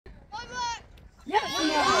Yes!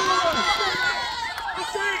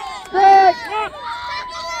 Break!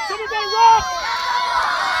 Someone got rock!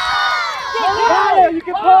 Go, you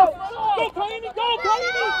can poke! Go, Kaimi! Go,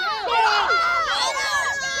 Kaimi! Go!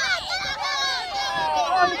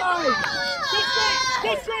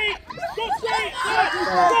 Go straight! Go straight! Yes!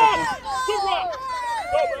 Go, rock!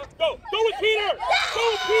 Go with Peter! Go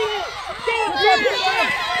with Peter! Go with Peter!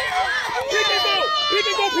 He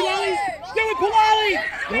can go! Pilali! Get with Pilali!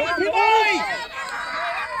 Pilali!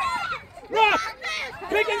 Rock!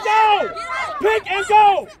 Pick and go! Pick and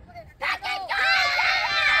go!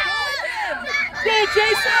 Go,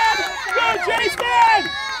 Jason! Go, Jason!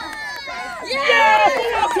 Yeah!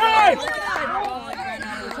 Full out time!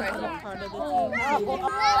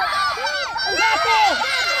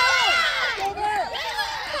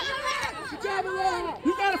 Tackle!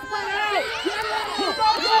 You gotta split out!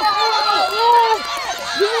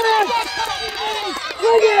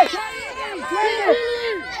 Bring it!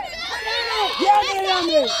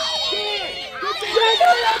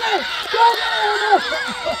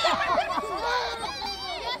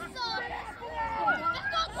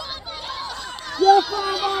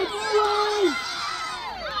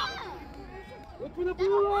 Look for the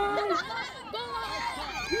blue line!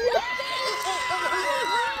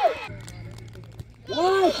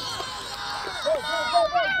 Nice!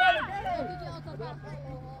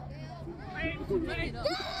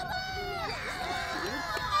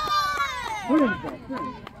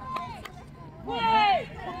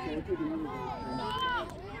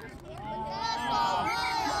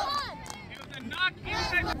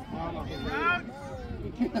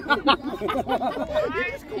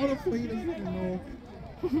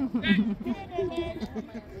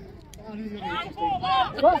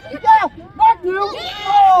 Mark you!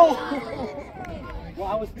 Oh! Well,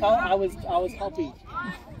 I was helping.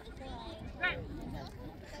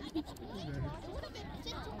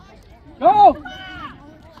 Go!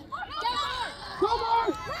 Go,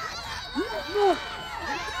 Mark!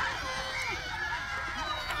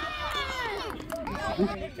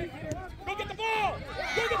 Go get the ball!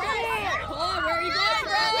 Go get the ball! Oh, where are you going,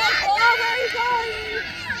 bro? Oh, where are you going?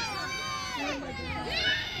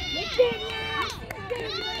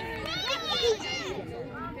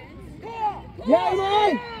 Yeah,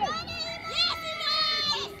 man!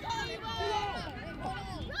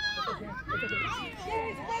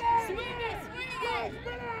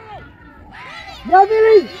 Yeah,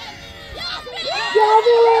 Billy! Yeah,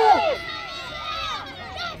 Billy!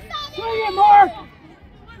 Swing it, Mark!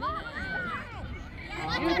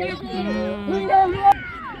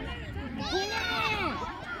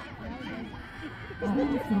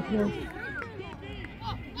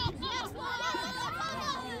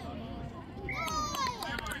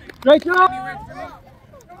 Great job!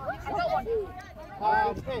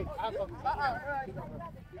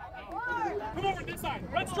 Come over this side.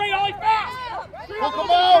 Run straight, Ollie, fast! Come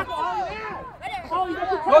on!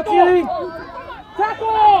 Go, Keely!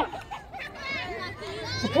 Tackle!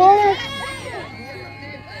 Support it!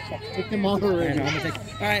 Take them all already. All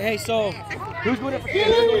right, hey, so Who's going for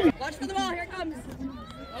Keely? Watch for the ball, here it comes.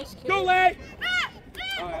 Go, Lay!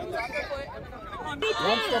 Once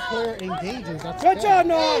the player engages, that's Good it. job,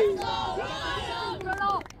 Noah!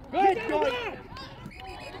 Good job!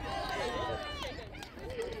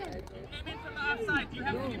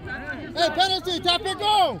 Hey, penalty, tap it,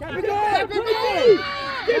 go! Tap it, go! Tap it, go!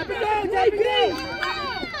 Tap it, go! Tap it, go!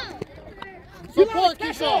 Support,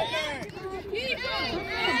 Keisha!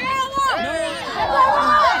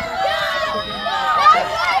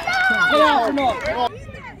 Get out for Noah!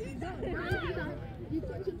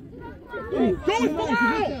 Go with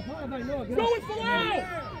Falau! Go with Falau!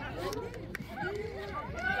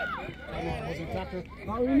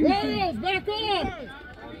 Royals, back up!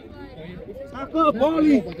 Back up,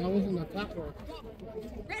 Wally! But that wasn't a tackle.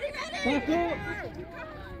 Back up!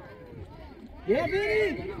 Yeah,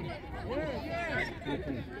 Vinny!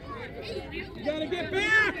 You gotta get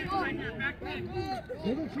back!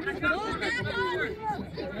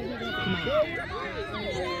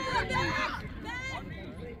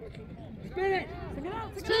 Spin it!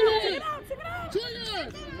 Spin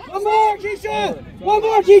it! One more, Keisha! One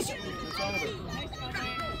more, Keisha!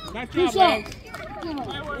 Nice job, Keisha! Lay.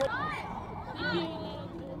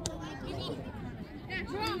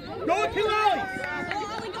 Go with Pilali!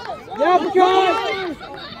 Yeah, because!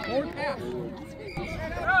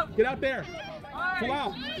 Get out there.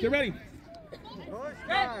 Falau, get ready.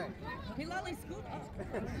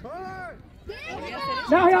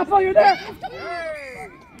 Now, Yafo, you're there!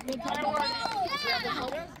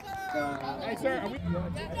 Hey, sir, are we...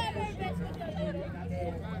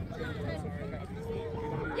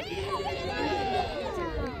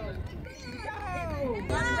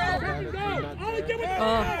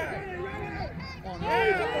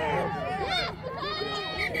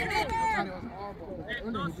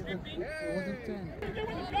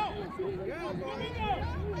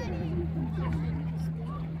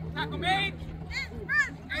 Tackle made.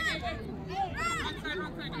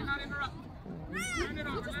 Wrong side, do not interrupt. Turn it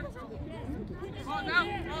off, let's go. Balls out,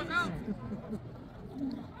 balls out.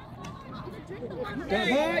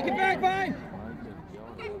 Bye, get back, Bye.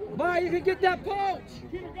 Bye, you can get that poach.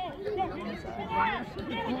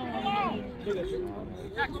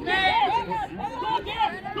 Tackle made.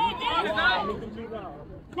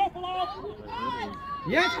 Go for off.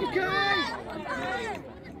 Yes, okay.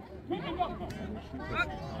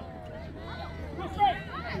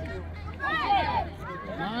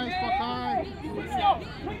 Nice, Buckeye.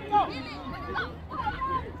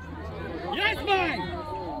 Yes, mine.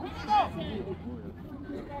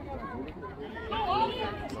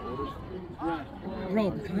 Bro,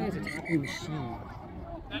 Buckeye is a tackling machine.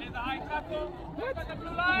 That is a high tackle. Look at the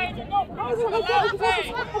blue line. Go,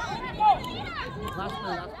 Last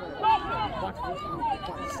play.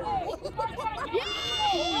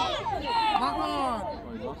 Come on.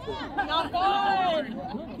 Not good.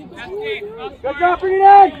 That's it. Good job, bring it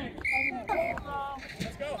in.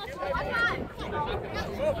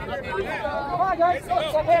 Come on, guys.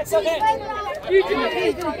 Sub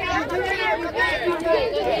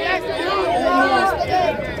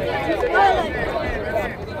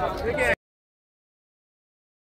hit.